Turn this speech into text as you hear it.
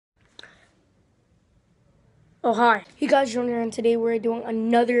Oh hi. Hey guys, Junior, and today we're doing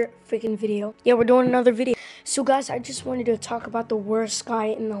another freaking video. Yeah, we're doing another video. So guys, I just wanted to talk about the worst guy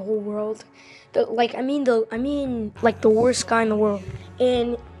in the whole world. The worst guy in the world.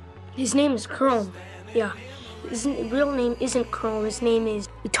 And his name is Chrome. Yeah. His real name isn't Chrome. His name is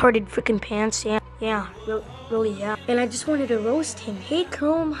Retarded Freaking Pants. Really, yeah. And I just wanted to roast him. Hey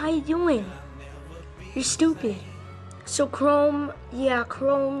Chrome, how you doing? You're stupid. So Chrome,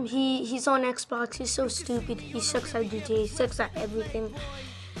 he's on Xbox. He's so stupid. He sucks at GTA. He sucks at everything.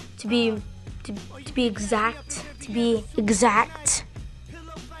 To be exact.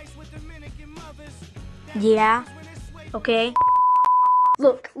 Yeah. Okay.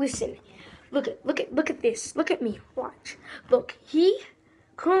 Listen. Look at this. Look at me. Watch. Look,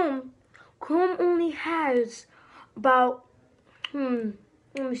 Chrome only has about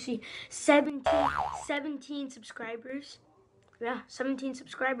let me see, 17 subscribers. Yeah, 17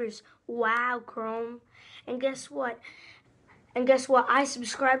 subscribers. Wow, Chrome. And guess what? I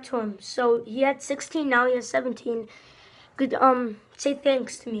subscribed to him. So he had 16, now he has 17. Good, say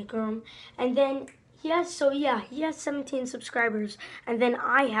thanks to me, Chrome. And then he has 17 subscribers. And then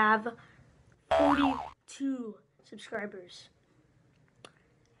I have 42 subscribers.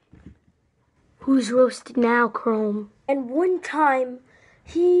 Who's roasted now, Chrome? And one time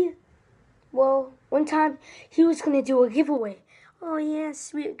he was gonna do a giveaway. Oh yeah,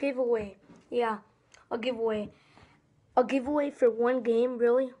 sweet giveaway. Yeah, a giveaway. A giveaway for one game,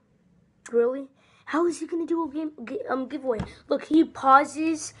 really? Really? How is he gonna do a giveaway? Look, he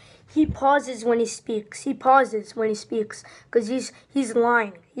pauses when he speaks. Because he's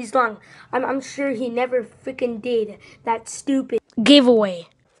lying. He's lying. I'm sure he never freaking did that stupid giveaway.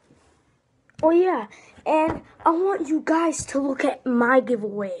 Oh yeah, and I want you guys to look at my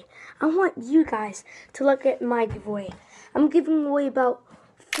giveaway. I'm giving away about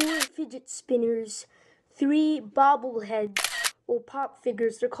 4 fidget spinners, 3 bobbleheads, or pop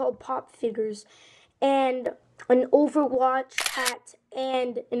figures. They're called pop figures, and an Overwatch hat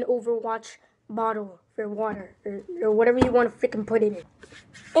and an Overwatch bottle for water or whatever you want to freaking put in it.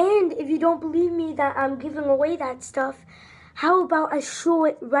 And if you don't believe me that I'm giving away that stuff, how about I show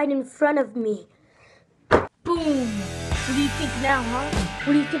it right in front of me? Boom! What do you think now, huh?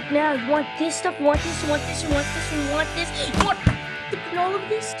 What do you think now? You want this stuff? You want this? You want this? You want this? You want this? You want all of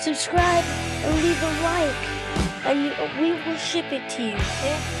this? Subscribe and leave a like, and we will ship it to you,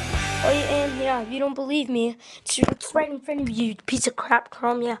 okay? Oh yeah, and yeah, if you don't believe me, it's right in front of you, you piece of crap,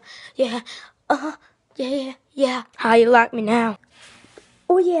 Chrome. Yeah. How you like me now?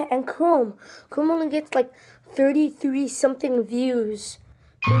 Oh yeah, and Chrome only gets like 33 something views.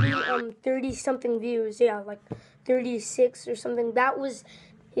 30 something views. Yeah, like 36 or something. That was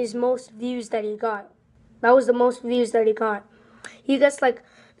his most views that he got. That was the most views that he got. He gets like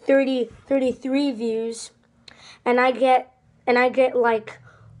 33 views, and I get like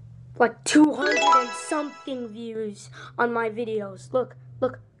 200 and something views on my videos. Look,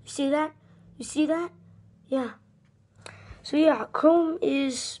 you see that? You see that? Yeah. So yeah, Chrome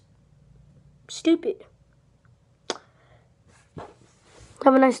is stupid.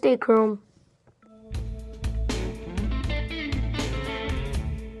 Have a nice day, Chrome.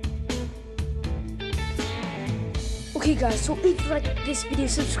 Okay guys, so if you like this video,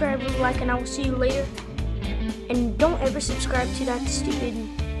 subscribe, like, and I will see you later. And don't ever subscribe to that stupid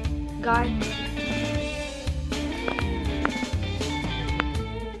guy.